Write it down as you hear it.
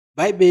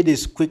Bybit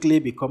is quickly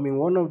becoming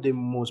one of the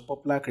most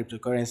popular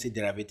cryptocurrency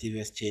derivative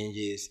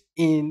exchanges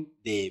in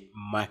the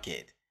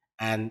market.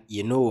 And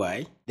you know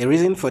why? The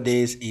reason for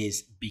this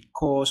is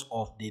because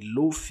of the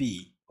low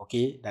fee,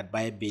 okay, that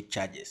Bybit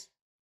charges.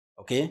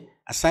 Okay,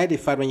 aside the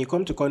fact when you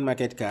come to coin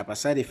market cap,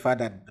 aside the fact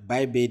that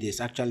Bybit is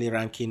actually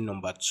ranking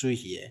number 2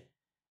 here,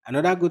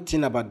 another good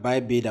thing about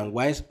Bybit and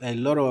why a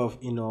lot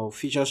of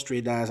futures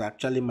traders are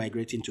actually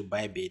migrating to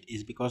Bybit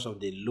is because of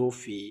the low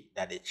fee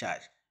that they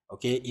charge.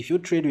 Okay, if you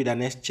trade with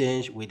an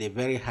exchange with a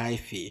very high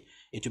fee,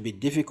 it will be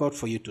difficult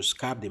for you to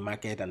scalp the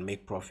market and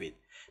make profit.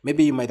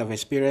 Maybe you might have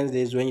experienced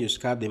this when you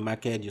scalp the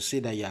market, you see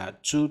that you are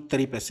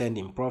 2-3%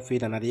 in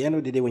profit, and at the end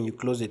of the day, when you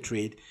close the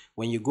trade,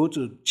 when you go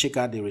to check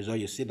out the result,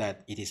 you see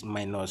that it is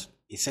minus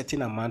a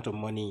certain amount of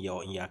money in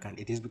your account.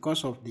 It is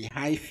because of the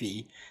high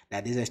fee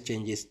that these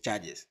exchanges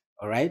charges.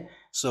 All right.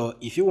 So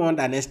if you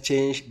want an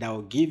exchange that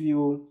will give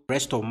you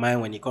rest of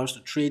mind when it comes to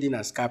trading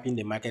and scalping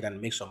the market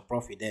and make some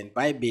profit, then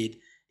Bybit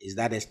is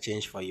that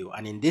exchange for you.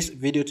 And in this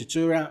video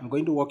tutorial, I'm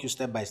going to walk you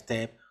step by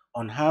step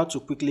on how to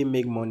quickly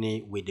make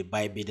money with the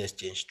Bybit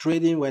exchange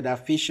trading, whether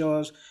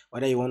futures,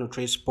 whether you want to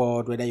trade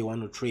spot, whether you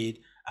want to trade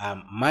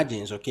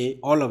margins. Okay,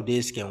 all of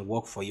this can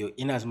work for you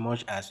in as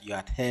much as you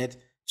adhere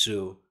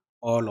to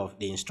all of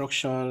the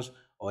instructions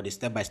or the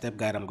step-by-step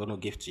guide I'm going to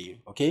give to you.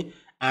 Okay,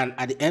 and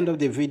at the end of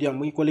the video,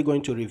 I'm equally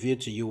going to reveal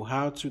to you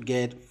how to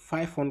get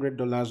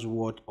 $500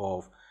 worth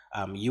of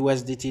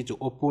USDT to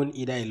open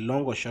either a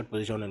long or short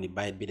position on the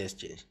Bybit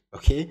exchange.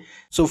 Okay,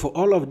 so for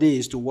all of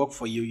this to work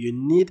for you, you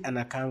need an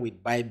account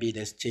with Bybit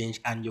exchange,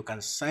 and you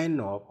can sign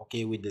up,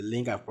 okay, with the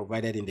link I've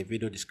provided in the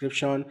video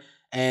description.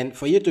 And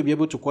for you to be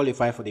able to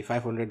qualify for the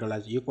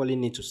 $500, you equally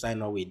need to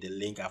sign up with the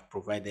link I've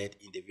provided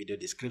in the video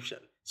description.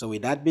 So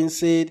with that being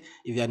said,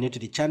 if you are new to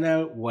the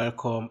channel,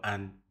 welcome,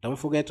 and don't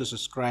forget to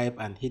subscribe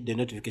and hit the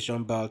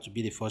notification bell to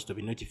be the first to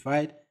be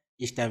notified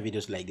each time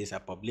videos like this are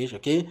published.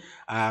 Okay,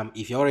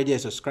 if you're already a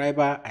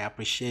subscriber, I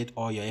appreciate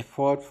all your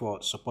effort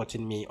for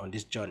supporting me on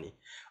this journey.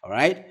 All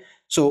right,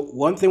 so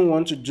one thing we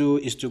want to do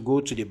is to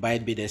go to the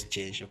Bybit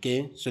exchange.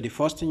 Okay, so the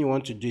first thing you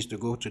want to do is to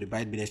go to the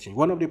Bybit exchange.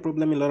 One of the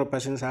problem a lot of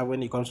persons have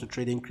when it comes to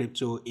trading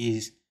crypto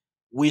is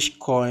which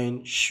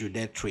coin should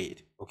they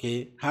trade.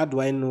 Okay, how do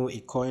I know a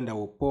coin that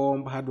will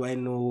pump? How do I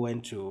know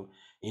when to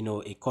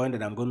a coin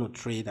that I'm going to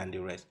trade and the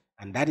rest?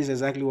 And that is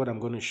exactly what I'm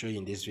going to show you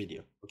in this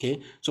video.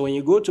 Okay, so when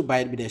you go to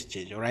Bybit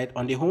exchange, all right,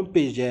 on the home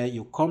page here,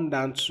 you come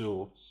down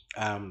to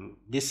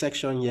this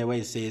section here where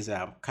it says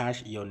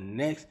cash your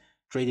next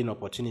trading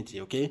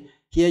opportunity. Okay,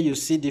 here you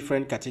see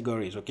different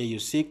categories. Okay, you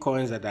see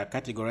coins that are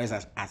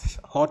categorized as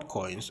hot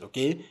coins.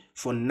 Okay,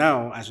 for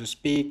now as we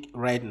speak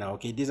right now,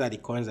 okay, these are the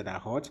coins that are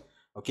hot.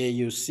 Okay,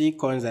 you see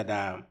coins that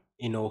are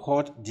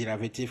hot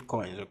derivative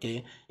coins.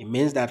 Okay, it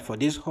means that for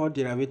these hot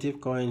derivative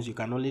coins, you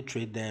can only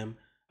trade them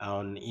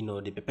on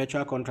the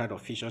perpetual contract or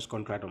futures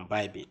contract on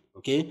Bybit.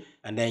 Okay,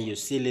 and then you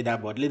see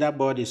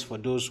leaderboard is for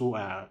those who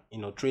are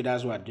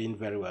traders who are doing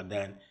very well.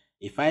 Then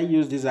if I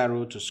use this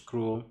arrow to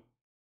scroll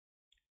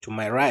to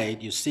my right,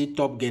 you see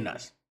top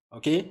gainers.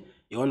 Okay,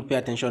 you want to pay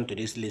attention to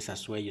this list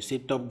as well. You see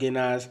top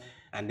gainers,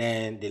 and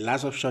then the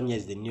last option here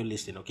is the new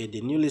listing. Okay, the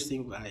new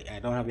listing, I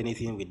don't have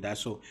anything with that.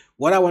 So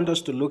what I want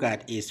us to look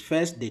at is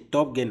first the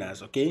top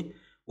gainers. Okay,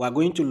 we're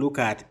going to look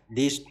at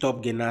this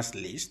top gainers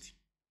list,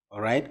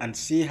 all right, and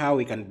see how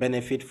we can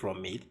benefit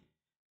from it.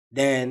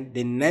 Then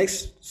the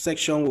next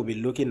section we'll be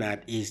looking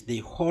at is the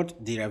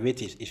hot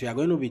derivatives. If you are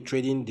going to be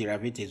trading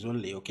derivatives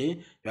only,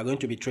 okay, you are going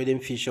to be trading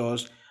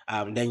futures,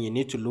 then you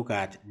need to look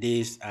at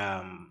this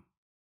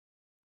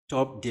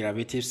top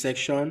derivative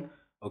section.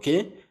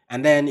 Okay,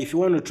 and then if you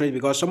want to trade,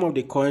 because some of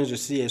the coins you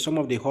see here, some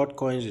of the hot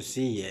coins you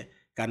see here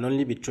can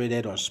only be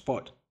traded on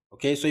spot.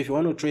 Okay, so if you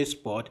want to trade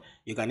spot,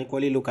 you can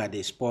equally look at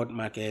the spot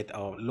market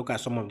or look at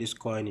some of these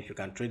coins if you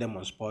can trade them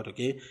on spot.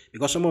 Okay,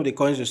 because some of the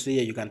coins you see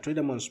here, you can trade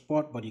them on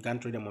spot, but you can't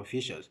trade them on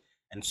futures.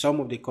 And some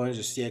of the coins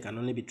you see here can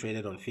only be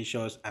traded on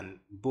futures, and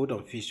both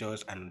on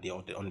futures and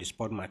on the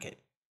spot market.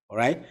 All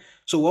right,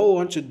 so what we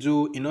want to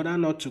do in order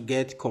not to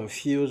get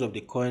confused of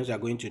the coins you are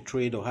going to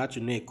trade or how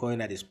to know a coin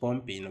that is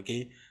pumping,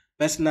 okay,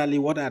 personally,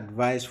 what I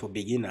advise for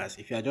beginners,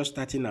 if you are just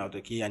starting out,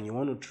 okay, and you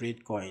want to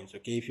trade coins,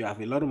 okay, if you have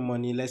a lot of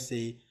money, let's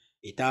say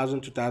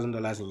 $1,000,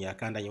 $2,000 in your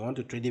account, and you want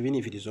to trade, even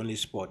if it is only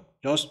spot,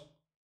 just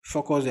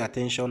focus your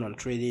attention on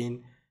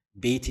trading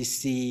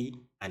BTC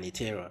and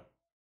Ethereum.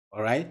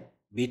 All right,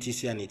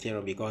 BTC and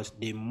Ethereum, because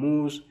the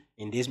moves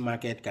in this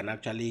market can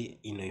actually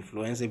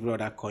influence every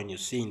other coin you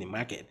see in the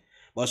market.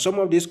 But some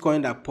of these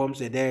coins that pumps,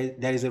 there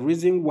is a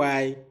reason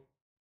why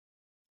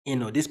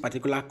this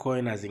particular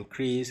coin has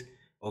increased,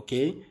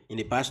 okay, in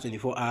the past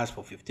 24 hours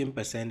for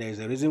 15%. There is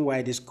a reason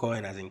why this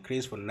coin has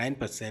increased for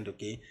 9%.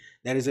 Okay,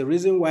 there is a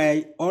reason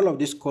why all of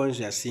these coins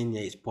you are seeing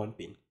here is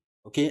pumping.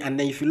 Okay, and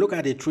then if you look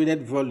at the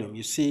traded volume,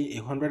 you see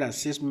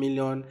 106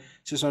 million,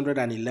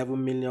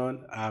 611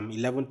 million,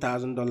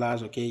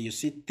 $11,000. Okay, you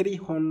see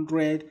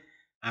 $341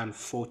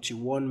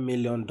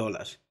 million.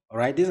 All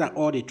right, these are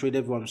all the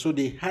traded volume. So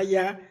the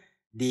higher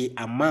the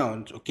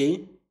amount,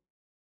 okay,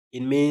 it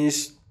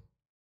means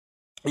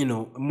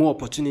more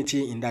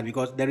opportunity in that,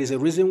 because there is a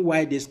reason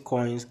why these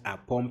coins are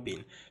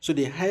pumping. So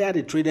the higher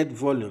the traded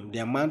volume, the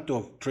amount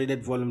of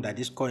traded volume that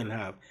this coin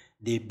have,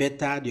 the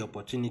better the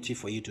opportunity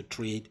for you to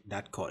trade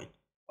that coin.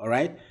 All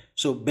right.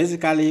 So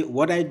basically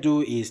what I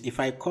do is, if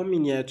I come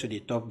in here to the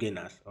top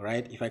gainers, all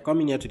right, if I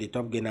come in here to the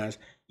top gainers,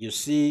 you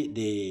see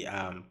the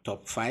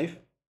top 5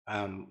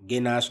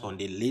 gainers on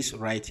the list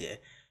right here.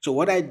 So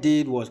what I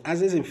did was, as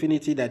this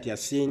infinity that you're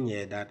seeing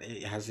here, that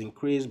it has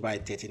increased by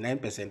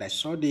 39%, I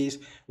saw this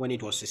when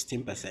it was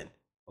 16%.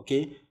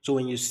 Okay, so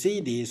when you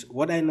see this,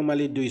 what I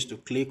normally do is to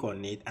click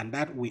on it, and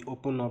that will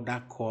open up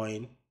that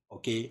coin,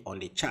 okay, on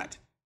the chart.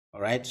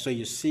 All right, so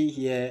you see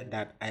here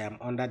that I am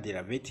under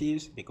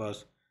derivatives,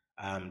 because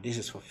this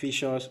is for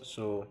futures,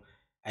 so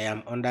I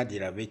am under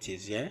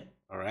derivatives here.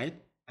 All right,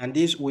 and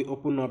this will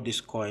open up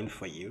this coin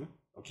for you.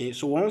 Okay,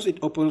 so once it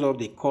opens up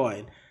the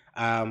coin,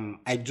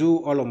 I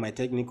do all of my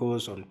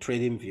technicals on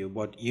TradingView,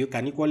 but you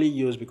can equally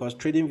use, because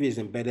TradingView is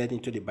embedded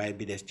into the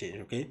Bybit exchange.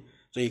 Okay,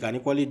 so you can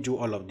equally do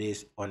all of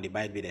this on the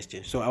Bybit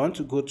exchange. So I want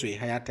to go to a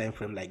higher time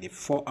frame, like the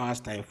 4 hours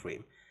time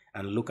frame,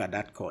 and look at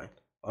that coin.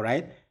 All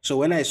right, so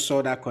when I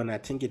saw that coin, I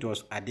think it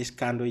was at this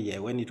candle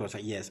here, when it was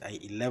at, yes, at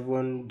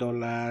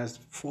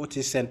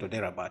 $11.40 or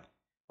thereabout.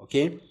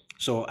 Okay,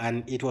 so,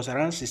 and it was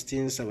around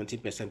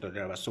 16-17% or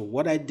thereabout. So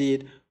what I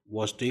did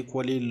was to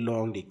equally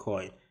long the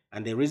coin.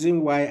 And the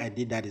reason why I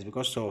did that is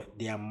because of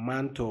the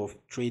amount of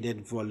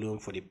traded volume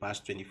for the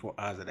past 24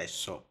 hours that I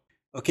saw.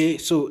 Okay,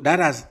 so that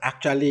has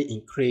actually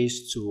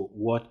increased to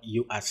what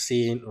you are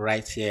seeing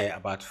right here,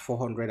 about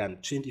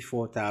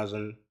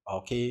 424,000,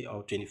 okay,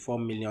 or $24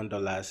 million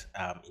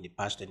in the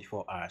past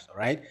 24 hours. All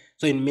right,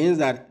 so it means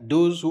that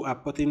those who are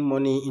putting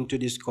money into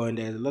this coin,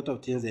 there's a lot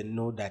of things they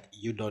know that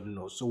you don't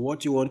know. So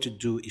what you want to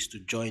do is to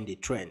join the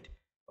trend.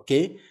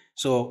 Okay,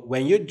 so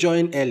when you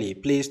join early,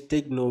 please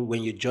take note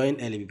when you join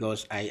early,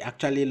 because I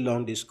actually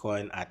long this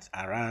coin at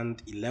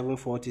around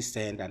 11.40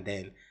 cents, and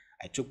then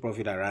I took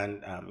profit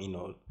around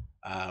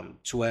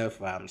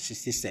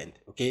 12.60 cents.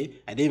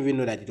 Okay, I didn't even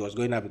know that it was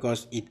going up,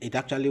 because it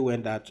actually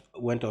went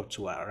up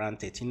to around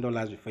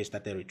 $13 before it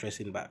started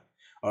retracing back.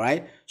 All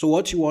right, so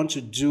what you want to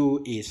do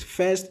is,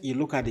 first you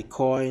look at the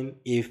coin.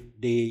 If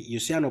you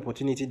see an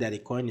opportunity that the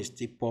coin is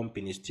still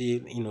pumping, is still,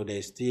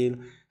 there's still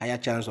higher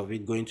chance of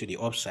it going to the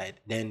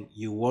upside, then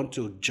you want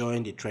to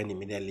join the trend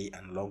immediately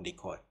and long the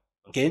coin.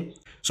 Okay,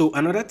 so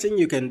another thing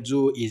you can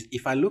do is,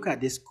 if I look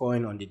at this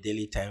coin on the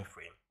daily time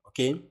frame,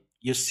 okay,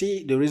 you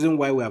see the reason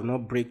why we have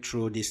not break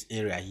through this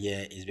area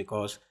here is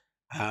because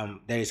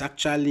there is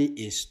actually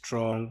a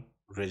strong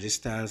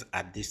resistance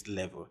at this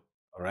level.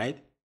 All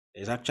right,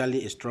 there's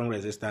actually a strong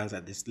resistance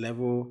at this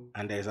level,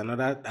 and there's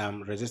another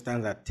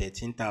resistance at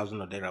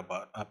 13,000 or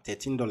thereabout,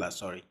 $13,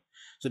 sorry.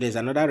 So there's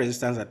another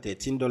resistance at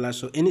 $13.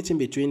 So anything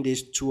between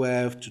these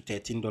 $12 to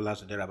 $13 or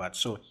thereabout.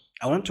 So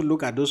I want to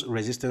look at those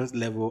resistance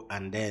level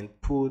and then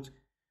put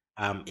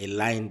a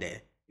line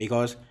there,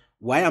 because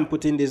why I'm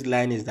putting this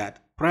line is that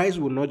price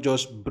will not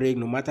just break,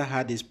 no matter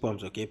how this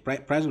pumps. Okay,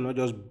 price will not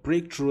just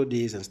break through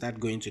this and start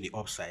going to the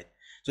upside.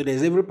 So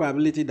there's every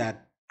probability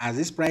that as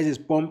this price is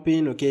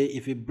pumping, okay,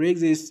 if it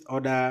breaks this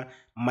other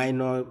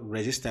minor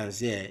resistance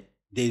here,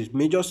 the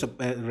major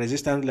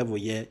resistance level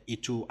here,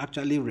 it will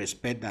actually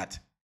respect that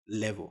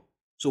level.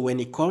 So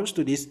when it comes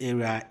to this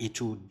area, it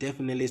will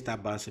definitely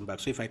start bouncing back.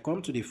 So if I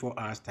come to the 4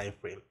 hours time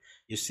frame,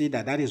 you see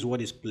that that is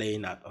what is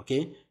playing out.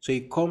 Okay, so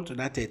you come to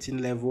that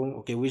 13 level,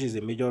 okay, which is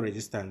a major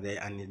resistance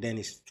there, and then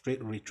it's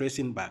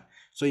retracing back.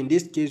 So in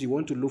this case, you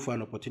want to look for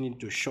an opportunity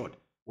to short.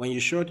 When you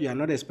short, you are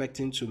not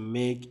expecting to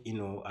make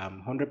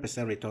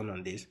 100% return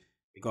on this,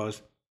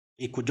 because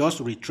it could just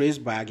retrace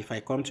back. If I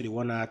come to the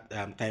 1 hour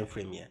time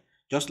frame here,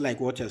 just like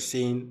what you're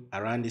seeing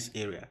around this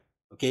area,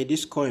 okay,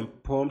 this coin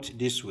pumped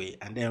this way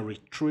and then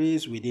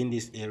retraced within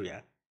this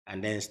area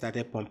and then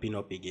started pumping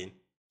up again.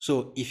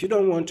 So if you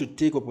don't want to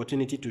take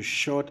opportunity to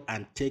short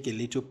and take a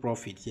little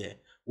profit here,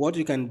 what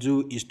you can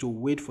do is to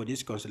wait for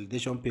this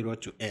consolidation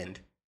period to end.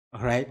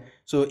 All right,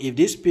 so if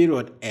this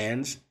period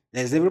ends,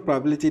 there's every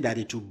probability that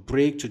it will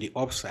break to the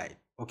upside.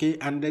 Okay,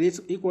 and there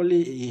is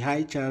equally a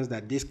high chance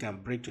that this can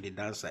break to the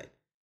downside.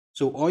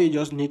 So all you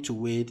just need to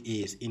wait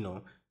is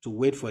to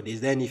wait for this.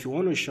 Then if you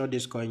want to short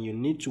this coin, you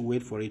need to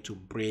wait for it to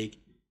break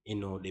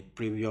the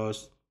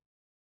previous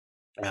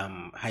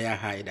higher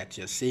high that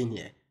you're seeing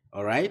here.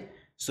 All right,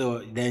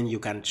 so then you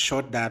can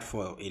short that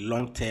for a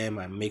long term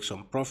and make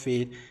some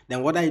profit.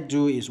 Then what I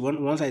do is,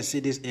 once I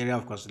see this area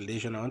of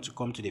consolidation, I want to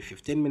come to the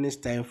 15 minutes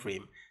time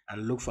frame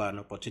and look for an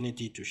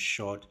opportunity to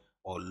short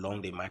or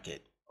long the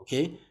market.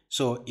 Okay,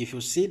 so if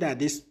you see that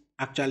this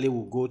actually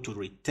will go to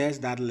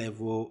retest that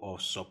level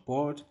of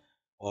support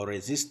or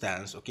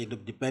resistance, okay,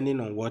 depending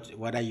on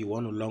whether you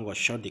want to long or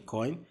short the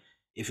coin.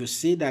 If you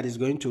see that it's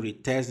going to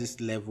retest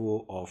this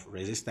level of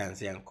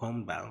resistance and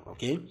come down,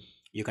 okay,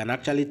 you can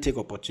actually take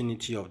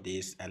opportunity of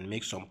this and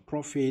make some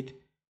profit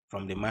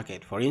from the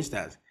market. For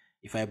instance,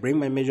 if I bring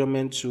my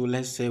measurement to,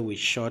 let's say we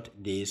short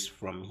this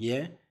from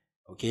here,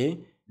 okay,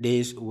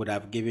 this would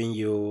have given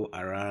you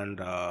around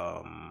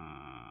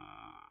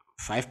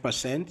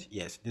 5%.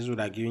 Yes, this would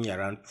have given you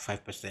around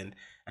 5%,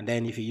 And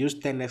then if you use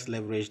 10x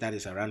leverage, that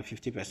is around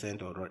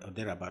 50% or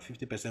there about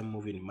 50%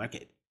 move in the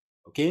market.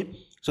 Okay,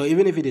 so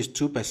even if it is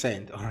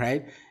 2%, all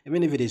right,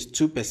 even if it is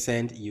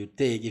 2% you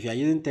take, if you are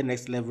using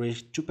 10x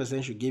leverage,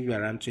 2% should give you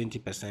around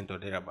 20% or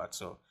thereabout.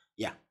 So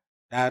yeah,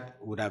 that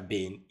would have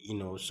been,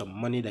 some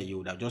money that you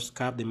would have just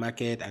scalped the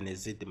market and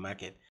exit the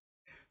market.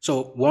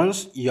 So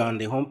once you're on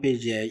the home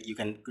page here, you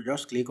can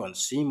just click on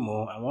see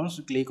more, and once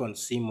you click on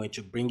see more, it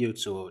will bring you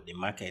to the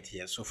market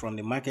here. So from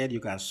the market, you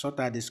can sort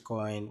out this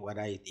coin,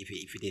 whether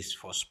if it is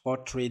for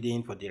spot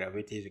trading, for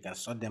derivatives, you can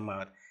sort them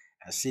out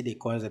and see the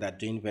coins that are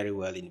doing very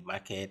well in the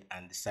market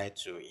and decide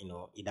to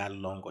either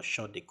long or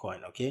short the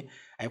coin. Okay,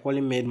 I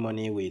actually made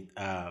money with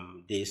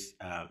this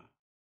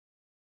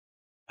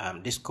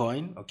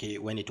coin. Okay,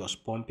 when it was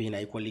pumping,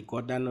 I equally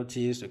got that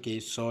notice.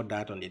 Okay, saw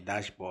that on the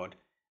dashboard,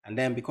 and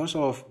then because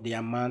of the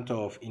amount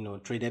of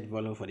traded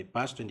volume for the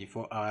past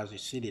 24 hours, you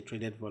see the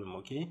traded volume.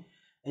 Okay,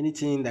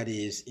 anything that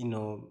is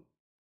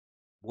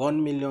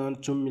 1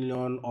 million, 2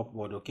 million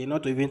upward, okay,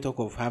 not to even talk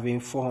of having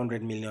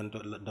 $400 million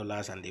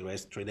and the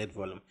rest traded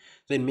volume.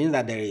 So it means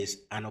that there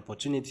is an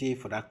opportunity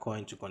for that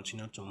coin to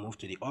continue to move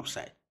to the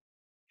upside.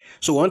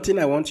 So one thing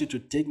I want you to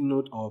take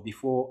note of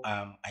before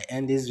I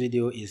end this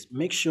video is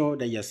make sure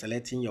that you're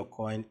selecting your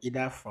coin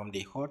either from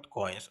the hot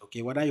coins,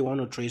 okay, whether you want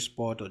to trade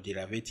spot or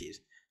derivatives.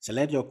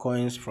 Select your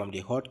coins from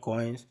the hot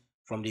coins,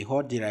 from the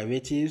hot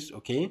derivatives,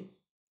 okay,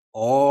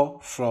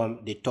 or from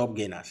the top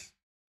gainers,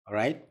 all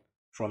right,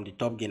 from the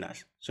top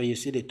gainers. So you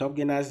see the top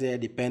gainers there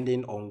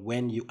depending on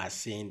when you are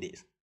seeing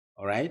this,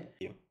 all right.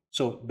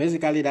 So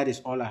basically that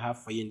is all I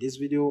have for you in this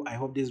video. I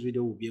hope this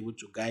video will be able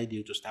to guide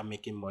you to start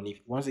making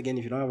money. Once again,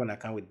 if you don't have an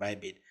account with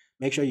Bybit,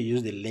 make sure you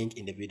use the link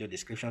in the video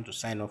description to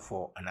sign up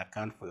for an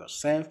account for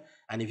yourself.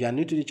 And if you are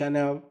new to the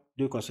channel,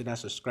 do consider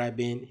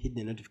subscribing, hit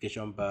the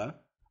notification bell,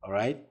 all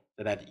right,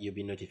 so that you'll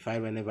be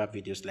notified whenever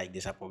videos like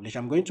this are published.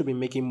 I'm going to be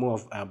making more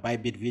of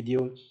Bybit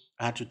video,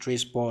 how to trade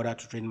spot, how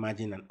to trade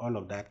margin and all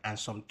of that, and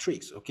some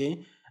tricks,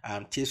 okay,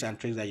 tips and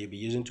tricks that you'll be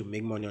using to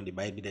make money on the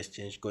Bybit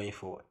exchange going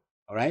forward.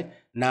 All right,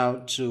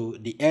 now to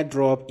the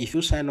airdrop. If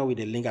you sign up with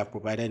the link I've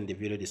provided in the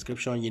video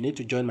description, you need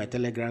to join my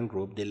Telegram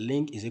group. The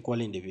link is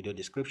equally in the video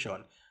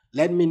description.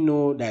 Let me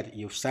know that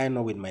you've signed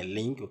up with my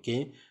link.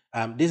 Okay,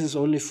 this is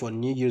only for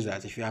new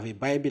users. If you have a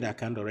Bybit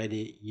account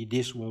already,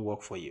 this won't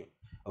work for you.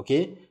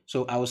 Okay,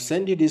 so I will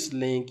send you this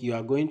link. You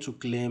are going to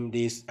claim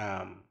this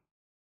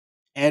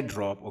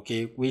airdrop,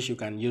 okay, which you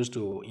can use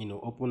to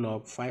open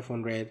up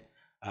 $500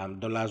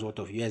 worth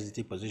of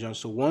USDT position.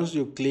 So once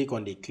you click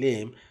on the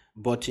claim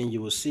button,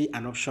 you will see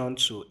an option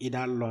to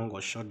either long or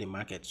short the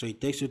market. So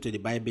it takes you to the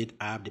Bybit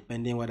app,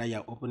 depending whether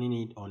you're opening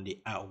it on the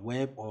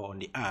web or on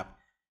the app.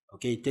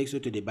 Okay, it takes you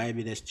to the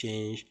Bybit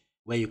exchange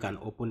where you can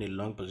open a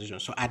long position.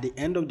 So at the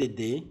end of the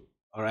day,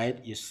 all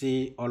right, you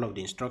see all of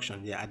the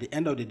instructions there. At the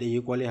end of the day, you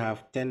equally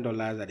have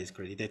 $10 that is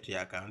credited to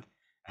your account.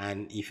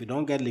 And if you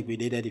don't get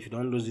liquidated, if you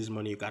don't lose this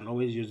money, you can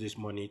always use this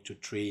money to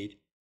trade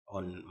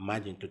on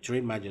margin, to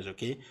trade margins,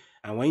 okay?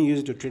 And when you use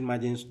it to trade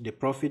margins, the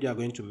profit you are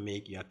going to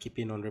make, you are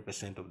keeping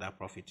 100% of that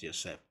profit to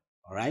yourself,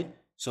 all right?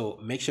 So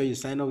make sure you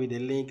sign up with the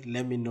link.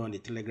 Let me know on the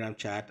Telegram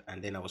chat,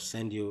 and then I will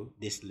send you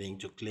this link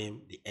to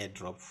claim the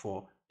airdrop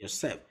for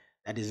yourself.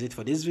 That is it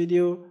for this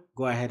video.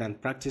 Go ahead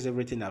and practice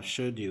everything I've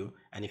showed you.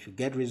 And if you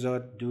get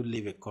result, do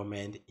leave a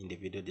comment in the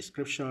video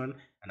description,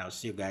 and I'll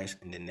see you guys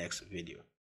in the next video.